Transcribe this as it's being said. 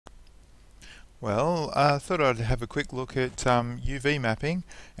Well, I thought I'd have a quick look at UV mapping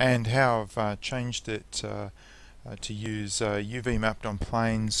and how I've changed it to use UV mapped on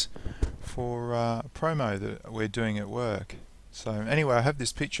planes for promo that we're doing at work. So anyway, I have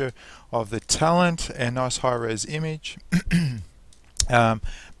this picture of the talent, a nice high-res image.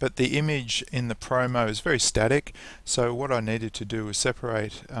 But the image in the promo is very static, so what I needed to do was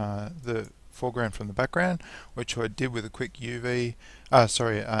separate the foreground from the background, which I did with a quick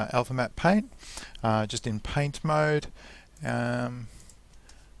alpha matte paint, just in paint mode,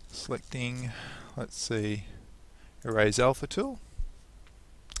 selecting, let's see, erase alpha tool,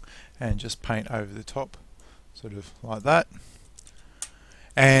 and just paint over the top, sort of like that.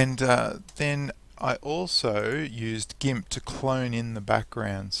 And then I also used Gimp to clone in the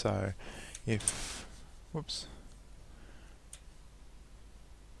background. So if, whoops,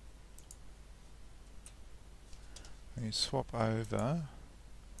 we swap over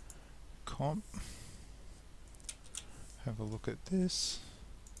comp, have a look at this,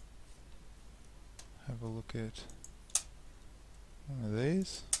 have a look at one of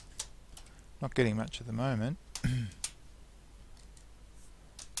these, not getting much at the moment.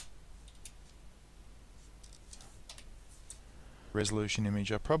 Resolution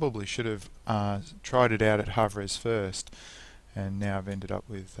image. I probably should have tried it out at half-res first, and now I've ended up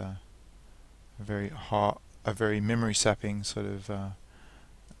with a very memory sapping sort of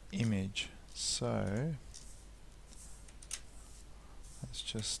image. So let's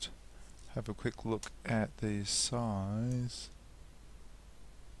just have a quick look at the size.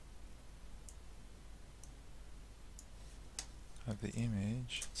 Of the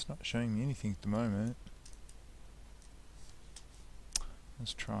image. It's not showing me anything at the moment.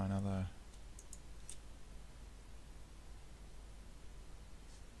 Let's try another.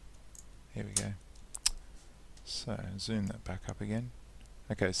 Here we go. So zoom that back up again.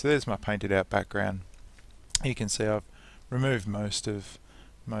 Okay, so there's my painted out background. You can see I've removed most of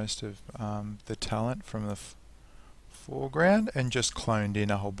the talent from the foreground and just cloned in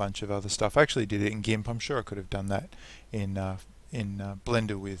a whole bunch of other stuff. I actually did it in Gimp. I'm sure I could have done that in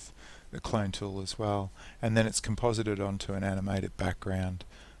Blender with the clone tool as well, and then it's composited onto an animated background.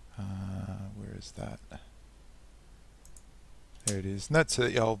 Where is that? There it is. And that's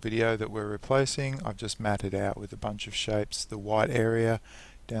the old video that we're replacing. I've just matted out with a bunch of shapes, the white area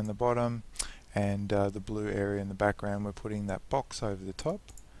down the bottom and the blue area in the background. We're putting that box over the top,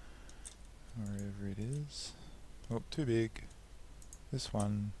 wherever it is. Oh, too big. This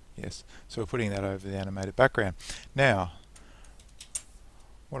one, yes. So we're putting that over the animated background. Now,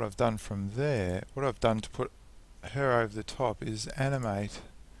 what I've done from there, what I've done to put her over the top is animate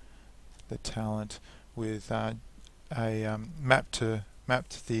the talent with map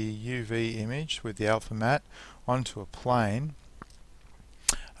the UV image with the alpha matte onto a plane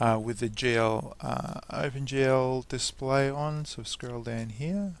with the OpenGL display on. So scroll down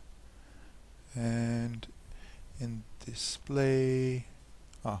here, and in display,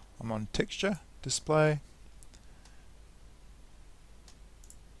 I'm on texture display.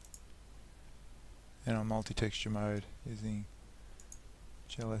 And on multi-texture mode using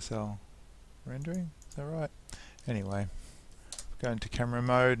GLSL rendering. Is that right? Anyway, go into camera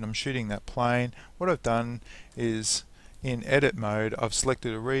mode and I'm shooting that plane. What I've done is in edit mode I've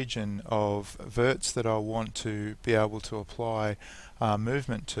selected a region of verts that I want to be able to apply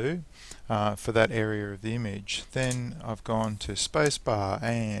movement to for that area of the image. Then I've gone to spacebar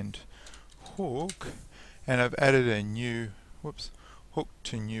and hook, and I've added a new hook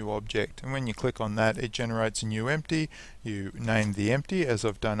to new object, and when you click on that it generates a new empty. You name the empty as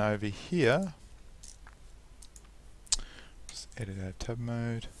I've done over here. Just edit out tab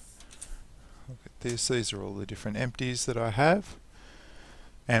mode. Look at this, these are all the different empties that I have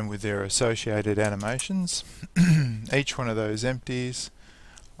and with their associated animations. Each one of those empties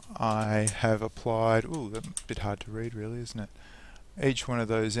I have applied, that's a bit hard to read really, isn't it? Each one of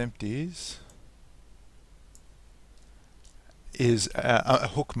those empties is a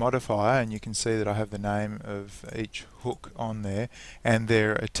hook modifier, and you can see that I have the name of each hook on there and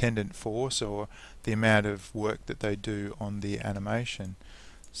their attendant force, or the amount of work that they do on the animation.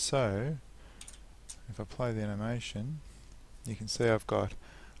 So if I play the animation, you can see I've got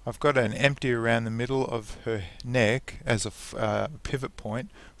an empty around the middle of her neck as a pivot point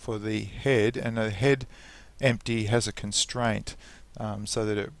for the head, and the head empty has a constraint so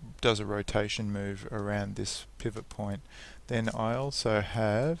that it does a rotation move around this pivot point. Then I also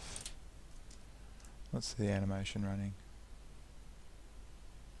have, what's the animation running?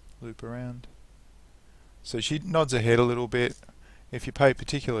 Loop around. So she nods her head a little bit. If you pay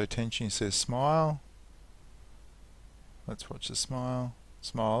particular attention, it says smile. Let's watch the smile.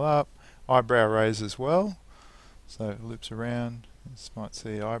 Smile up. eyebrow raise as well. So it loops around. This might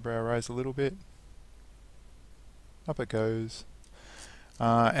see the eyebrow raise a little bit. Up it goes.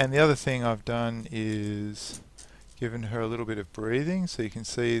 And the other thing I've done is given her a little bit of breathing, so you can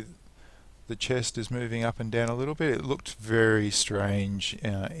see the chest is moving up and down a little bit. It looked very strange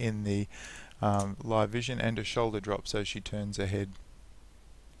in the live vision, and her shoulder drops as she turns her head.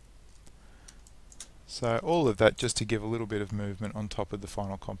 So all of that just to give a little bit of movement on top of the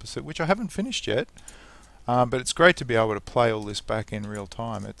final composite, which I haven't finished yet. But it's great to be able to play all this back in real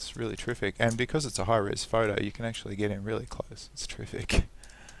time. It's really terrific, and because it's a high-res photo, you can actually get in really close. It's terrific.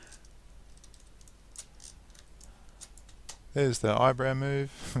 There's the eyebrow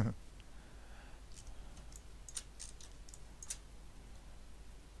move.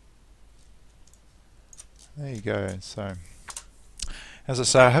 There you go. So, as I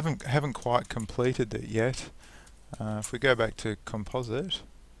say, I haven't quite completed it yet. If we go back to composite,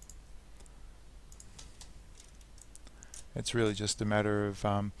 it's really just a matter of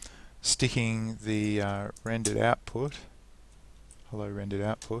sticking the rendered output, hello rendered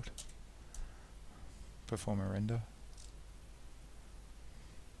output, perform a render,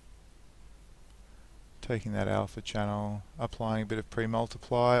 taking that alpha channel, applying a bit of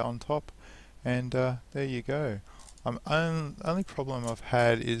pre-multiply on top, and there you go. Only problem I've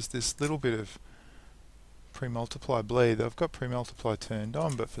had is this little bit of pre-multiply bleed. I've got pre-multiply turned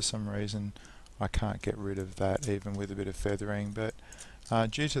on, but for some reason I can't get rid of that even with a bit of feathering. But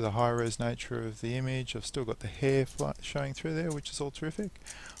due to the high-res nature of the image, I've still got the hair showing through there, which is all terrific.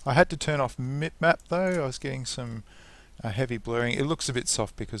 I had to turn off map though. I was getting some heavy blurring. It looks a bit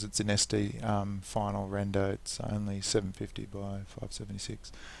soft because it's an SD final render. It's only 750 by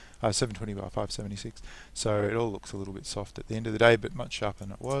 576. 720 by 576, so it all looks a little bit soft at the end of the day, but much sharper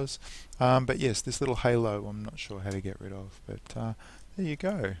than it was. But yes, this little halo I'm not sure how to get rid of, but there you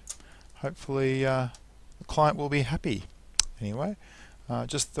go. Hopefully the client will be happy. Anyway,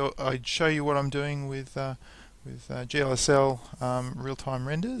 just thought I'd show you what I'm doing with GLSL real-time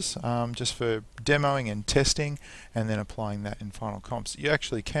renders, just for demoing and testing, and then applying that in Final Comps. You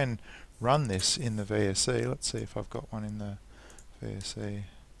actually can run this in the VSE. Let's see if I've got one in the VSE.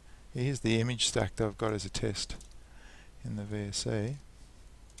 Here's the image stack that I've got as a test in the VSE.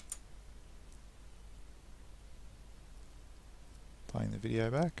 Playing the video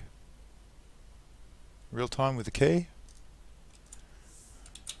back. Real time with the key.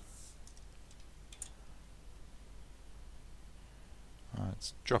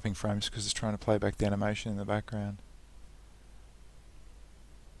 It's dropping frames because it's trying to play back the animation in the background.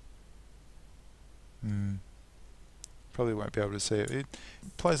 Probably won't be able to see it. It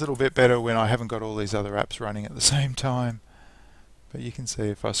plays a little bit better when I haven't got all these other apps running at the same time. But you can see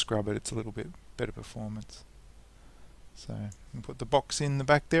if I scrub it, it's a little bit better performance. So, and put the box in the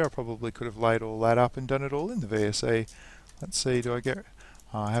back there. I probably could have laid all that up and done it all in the VSE. Let's see, do I get...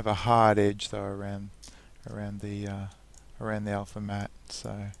 Oh, I have a hard edge though around the alpha matte,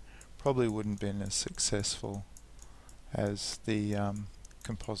 so probably wouldn't have been as successful as the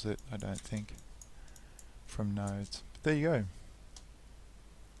composite, I don't think, from nodes. There you go.